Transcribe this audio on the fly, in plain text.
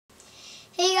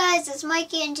guys, it's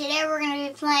Mikey, and today we're going to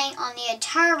be playing on the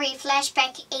Atari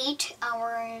Flashback 8.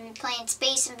 We're going to be playing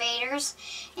Space Invaders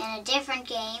in a different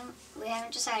game. We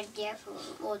haven't decided yet,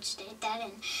 we'll just edit that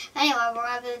in. Anyway, we're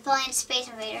going to be playing Space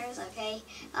Invaders, okay?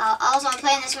 Also, I'm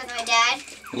playing this with my dad.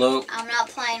 Hello. I'm not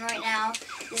playing right now.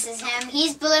 This is him.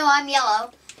 He's blue, I'm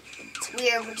yellow. It's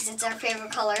weird because it's our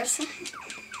favorite colors.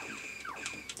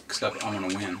 Except I'm going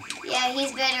to win. Yeah,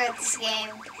 he's better at this game.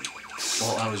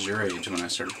 Well, I was your age when I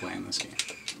started playing this game.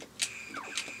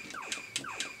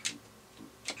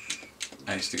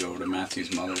 I used to go over to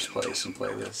Matthew's mother's place and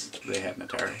play this. They had an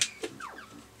Atari.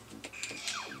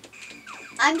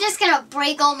 I'm just gonna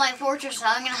break all my fortresses.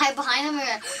 I'm gonna hide behind them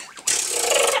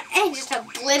and just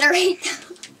obliterate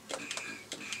them.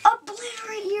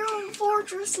 Obliterate your own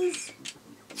fortresses.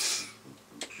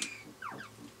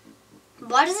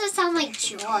 Why does it sound like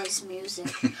Jaws music?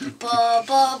 Ba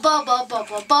ba ba ba ba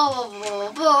ba ba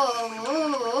ba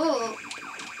ba.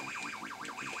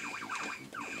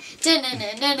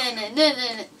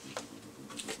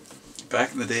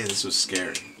 Back in the day, this was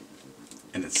scary.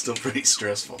 And it's still pretty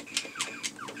stressful.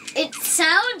 It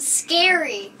sounds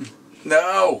scary.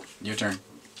 No! Your turn.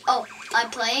 Oh, I'm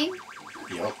playing?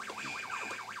 Yup.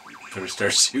 Better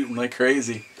start shooting like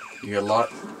crazy. You got a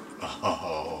lot.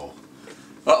 Oh.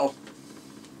 Uh-oh.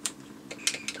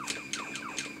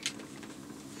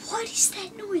 What is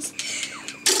that noise?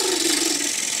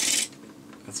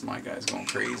 That's my guys going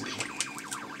crazy.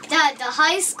 Dad, the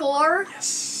high score?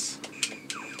 Yes.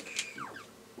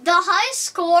 The high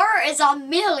score is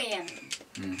 1,000,000.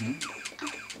 Mm-hmm.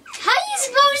 How are you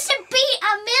supposed to beat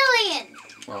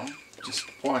 1,000,000? Well, just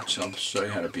watch. I'll show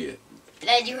you how to beat it.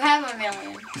 Dad, you have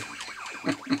 1,000,000.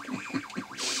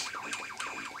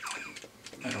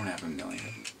 I don't have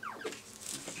 1,000,000.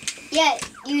 Yeah,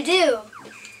 you do.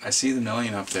 I see the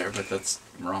 1,000,000 up there, but that's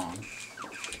wrong.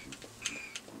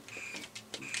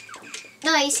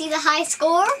 No, you see the high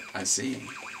score? I see.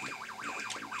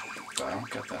 But I don't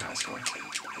got that high score.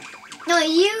 No,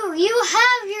 you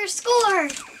have your score.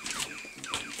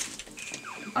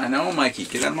 I know, Mikey.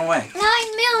 Get out of my way.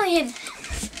 9,000,000.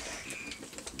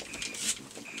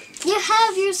 You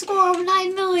have your score of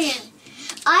 9,000,000.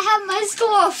 I have my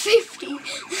score of 50.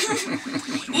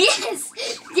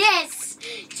 Yes.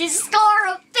 Just score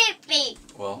of 50.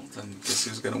 Well, then guess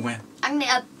who's gonna win? I'm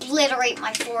gonna obliterate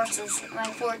my fortresses.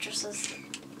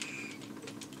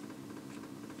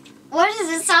 What does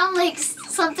it sound like?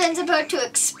 Something's about to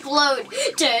explode.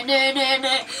 Down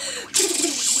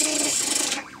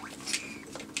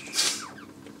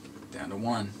to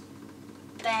 1.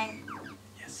 Bang.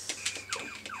 Yes.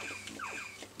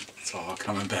 It's all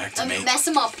coming back to Let me. me mess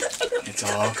him up. It's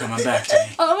all coming back to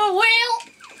me. I'm a whale.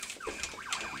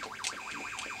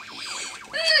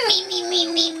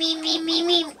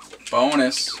 Me.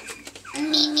 Bonus.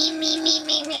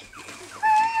 Me.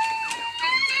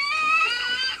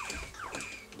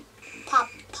 Pop.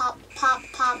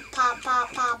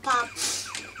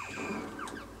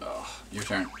 Oh, your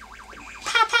turn.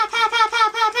 Pa.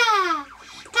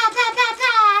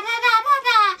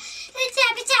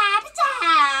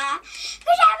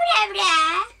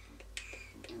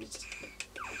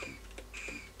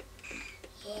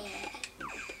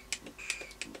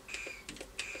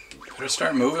 Better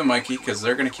start moving, Mikey, because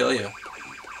they're going to kill you.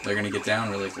 They're going to get down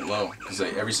really low. Because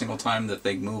every single time that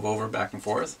they move over back and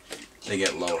forth, they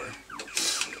get lower.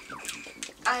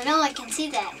 I know, I can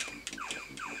see that.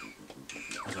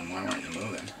 Well, then why weren't you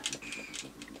moving?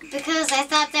 Because I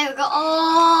thought they would go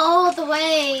all the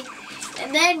way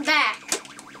and then back.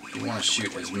 You want to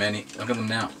shoot as many. Look at them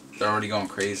now. They're already going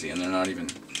crazy, and they're aren't even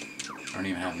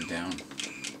having them down.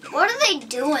 What are they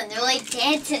doing? They're like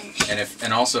dancing.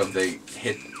 And also if they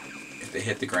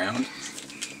hit the ground.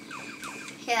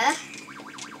 Yeah.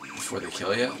 Before they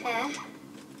kill you. Yeah.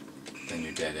 Then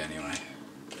you're dead anyway.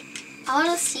 I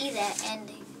want to see that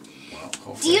ending. Well,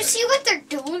 hopefully. Do you see what they're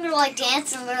doing? They're like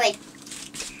dancing. They're like.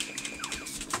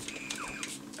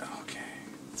 Okay.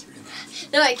 That's really nice.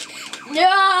 They're like,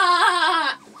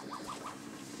 nah.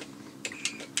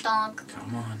 Donk.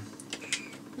 Come on.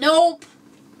 Nope.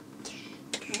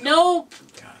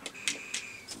 Got it.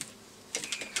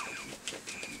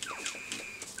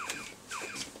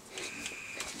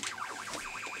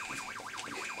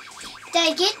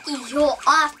 Dad, get you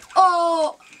off.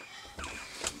 Oh.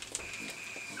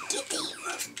 Get the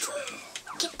UFO.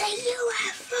 Get the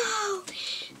UFO.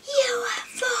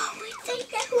 UFO with the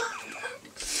UFO.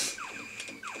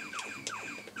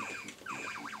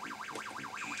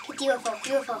 Get the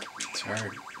UFO. It's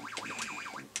hard.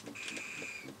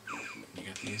 You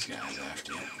got these guys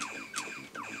after you.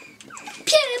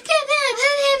 Pew, pew, pew,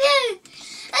 pew, pew, pew.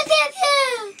 Pew,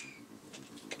 pew.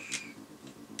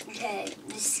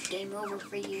 this is game over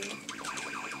for you.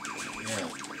 Yeah.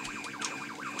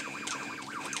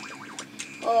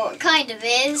 Well, it kind of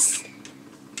is.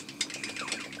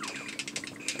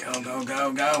 Go, go,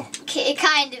 go, go. It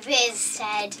kind of is,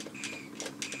 Ted.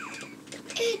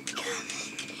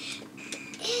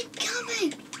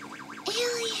 Incoming!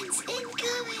 Aliens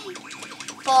incoming!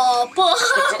 Ball.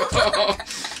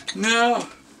 No.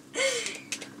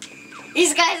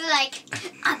 These guys are like,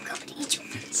 I'm going to eat your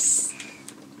face.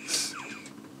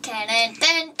 Dun dun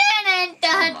dun dun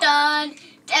dun dun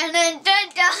dun dun dun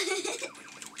dun.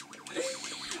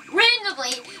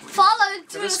 Randomly followed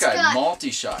through This the guy sky.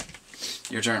 multi-shot.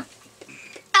 Your turn.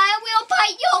 I will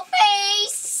bite your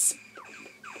face.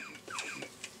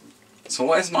 So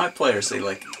why does my player say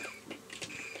like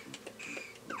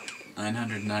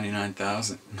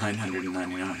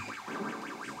 999,999?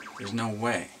 There's no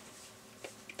way.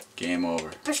 Game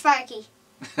over. For Sparky.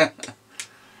 Alright.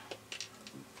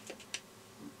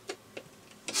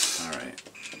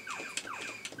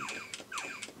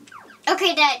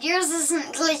 Okay, Dad, yours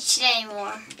isn't glitched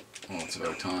anymore. Well, it's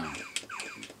about time.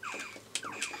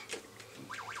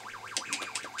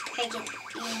 Okay,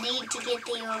 you need to get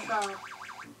the UFO.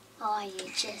 Oh, you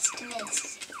just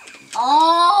missed.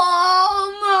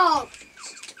 Almost!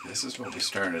 This is what we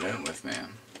started out with,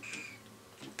 man.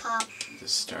 Pop.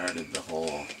 This started the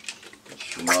whole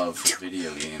love for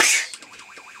video games.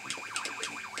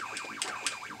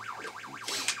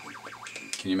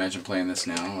 Can you imagine playing this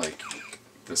now? Like,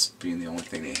 this being the only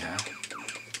thing they have?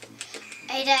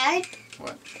 Hey, Dad.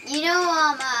 What? You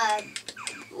know,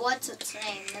 what's its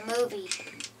name? The movie.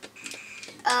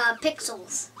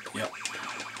 Pixels. Yep.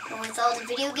 With all the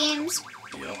video games,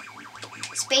 Yep.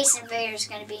 Space Invaders is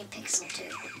going to be in Pixel 2.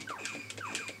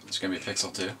 It's gonna be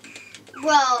Pixel 2.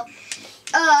 Well,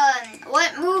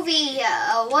 what movie,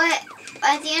 what,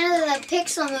 at the end of the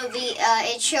Pixel movie,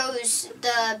 it shows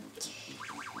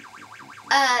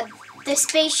the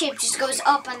spaceship just goes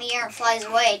up in the air and flies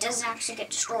away. It doesn't actually get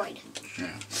destroyed.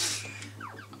 Yeah.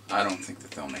 I don't think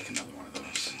that they'll make another one of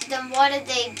those. Then why did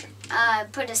they,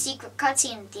 put a secret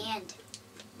cutscene at the end?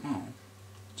 Oh.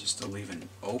 Just to leave an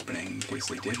opening in case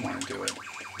they did want to do it.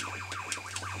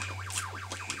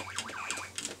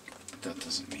 But that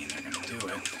doesn't mean they're going to do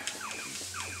it.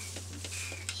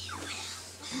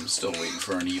 I'm still waiting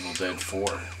for an Evil Dead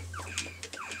 4.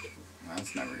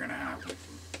 That's never going to happen.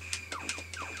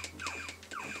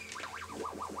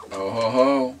 Oh ho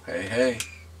ho! Hey hey!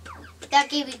 That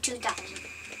gave you 2,000.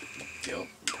 Yep.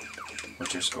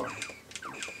 What's your score?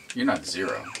 You're not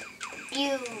 0.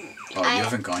 You... Oh, you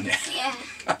haven't gone yet? Yeah.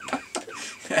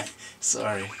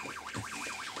 Sorry.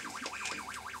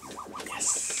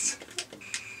 Yes.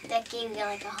 That gave you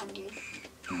like 100.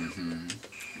 Mm-hmm.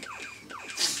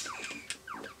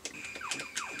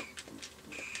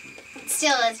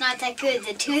 Still, it's not that good.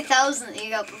 The 2,000 that you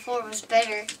got before was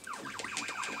better.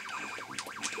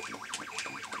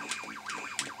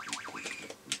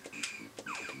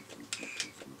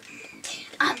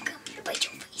 I'm coming to bite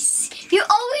your face. You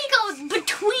always go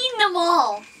between them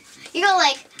all. You go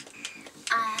like,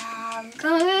 I'm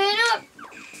coming up.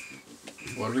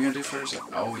 What are we gonna do first?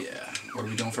 Oh yeah. What are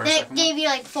we doing first? That gave you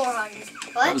like 400.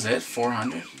 What? That was it?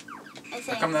 400? I think.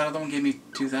 How come that other one gave me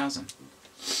 2,000?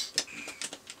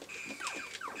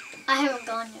 I haven't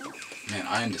gone yet. Man,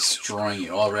 I am destroying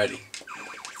you already.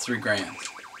 3 grand.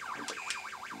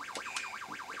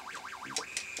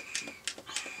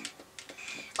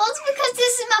 Well, it's because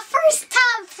this is my first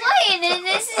time playing and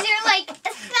this is your like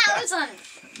 1,000.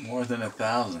 More than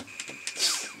 1,000.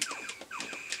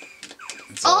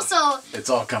 It's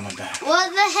all coming back.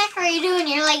 What the heck are you doing?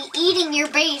 You're like eating your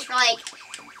base. You're like,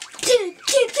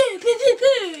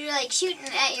 you're like shooting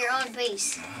at your own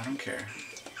base. I don't care.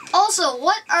 Also,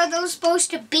 what are those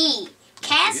supposed to be?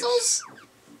 Castles?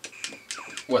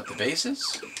 What, the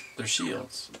bases? They're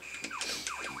shields.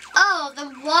 Oh,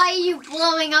 then why are you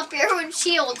blowing up your own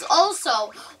shields?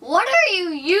 Also, what are you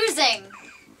using?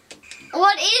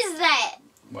 What is that?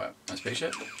 What, a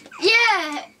spaceship?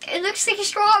 Yeah, it looks like a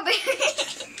strawberry.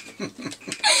 Toot!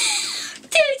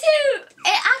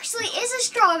 It actually is a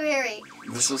strawberry.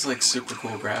 This was like super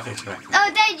cool graphics back then.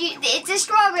 Oh, Dad, it's a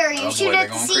strawberry. You Oh shoot boy, they're at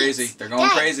the going seeds. crazy. They're going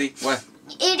Dad, crazy. What?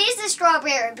 It is a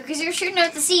strawberry because you're shooting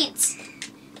at the seeds.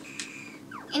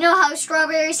 You know how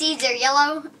strawberry seeds are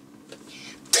yellow?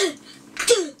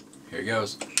 Here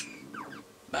goes.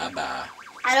 Bye-bye.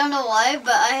 I don't know why,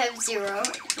 but I have 0.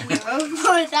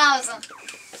 4,000.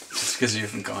 It's because you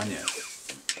haven't gone yet.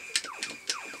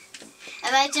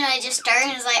 Imagine I just start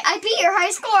and it's like, I beat your high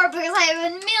score because I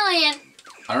have 1,000,000.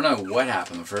 I don't know what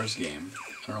happened the first game.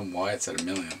 I don't know why it said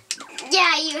 1,000,000.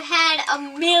 Yeah, you had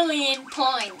 1,000,000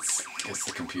 points. I guess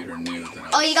the computer knew that I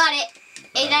was... Oh, you got it.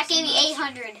 Hey, that gave me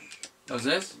 800. That was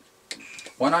it?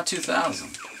 Why not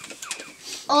 2,000?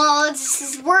 Well,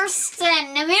 it's worse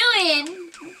than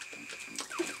 1,000,000.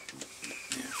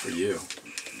 Yeah, for you.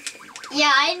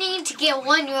 Yeah, I need to get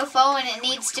one UFO and it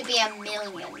needs to be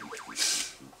 1,000,000.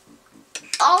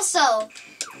 Also,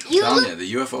 you I'm telling look, you,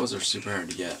 the UFOs are super hard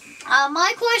to get.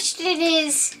 my question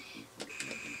is,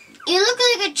 you look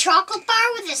like a chocolate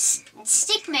bar with a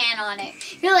stick man on it.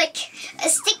 You're like a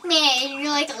stick man and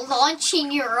you're like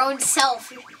launching your own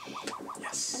self.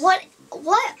 Yes. What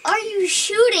are you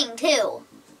shooting to?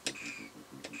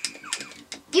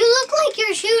 You look like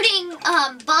you're shooting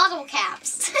bottle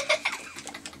caps.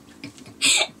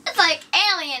 It's like,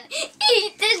 alien,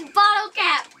 eat this bottle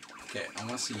cap. Okay, I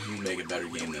want to see you make a better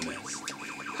game than this.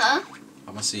 Huh?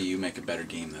 I want to see you make a better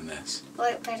game than this.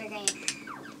 What better game?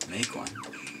 Make one.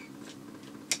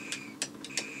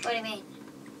 What do you mean?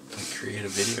 Like, create a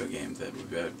video game that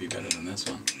would be better than this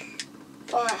one.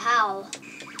 Or how?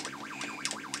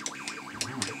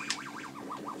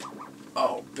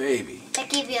 Oh, baby. That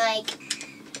gave you like,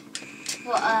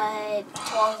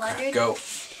 1,200? Go.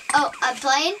 Oh, I'm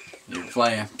playing? You're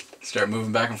playing. Start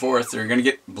moving back and forth or you're going to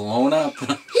get blown up.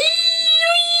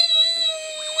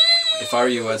 If I were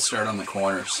you, I'd start on the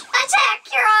corners. Attack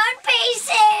your own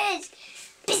bases!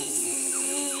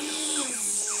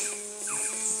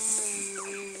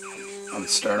 I would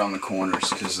start on the corners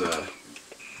because it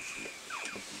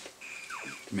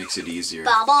makes it easier.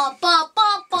 Ba ba ba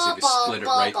ba ba Because if you split it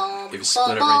right, ba if you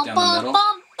split it right down the middle,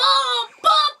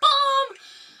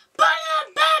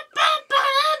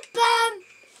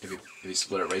 if you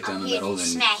split it right down the middle,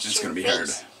 then it's going to be hard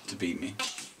to beat me.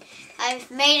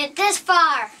 I've made it this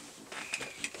far.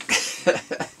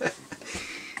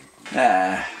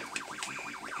 Ah.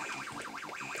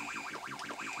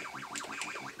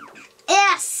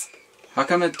 Yes. How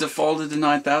come it defaulted to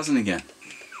 9,000 again?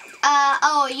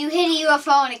 Oh, you hit a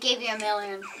UFO and it gave you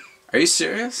 1,000,000. Are you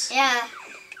serious? Yeah.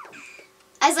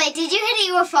 I was like, did you hit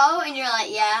a UFO? And you're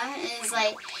like, yeah. And it's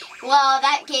like, well,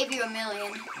 that gave you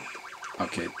 1,000,000.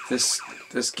 Okay, this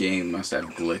game must have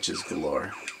glitches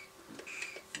galore.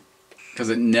 Because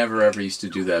it never ever used to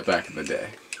do that back in the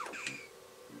day.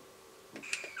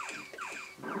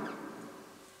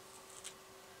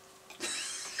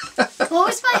 What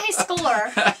was my high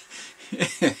score?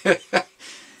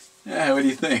 Yeah, what do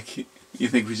you think? You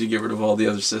think we should get rid of all the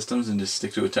other systems and just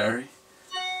stick to Atari?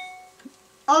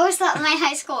 What was that my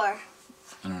high score?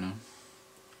 I don't know.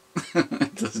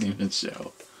 It doesn't even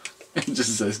show. It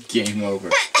just says game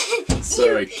over.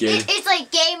 Sorry, kid. It's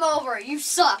like game over. You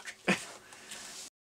suck.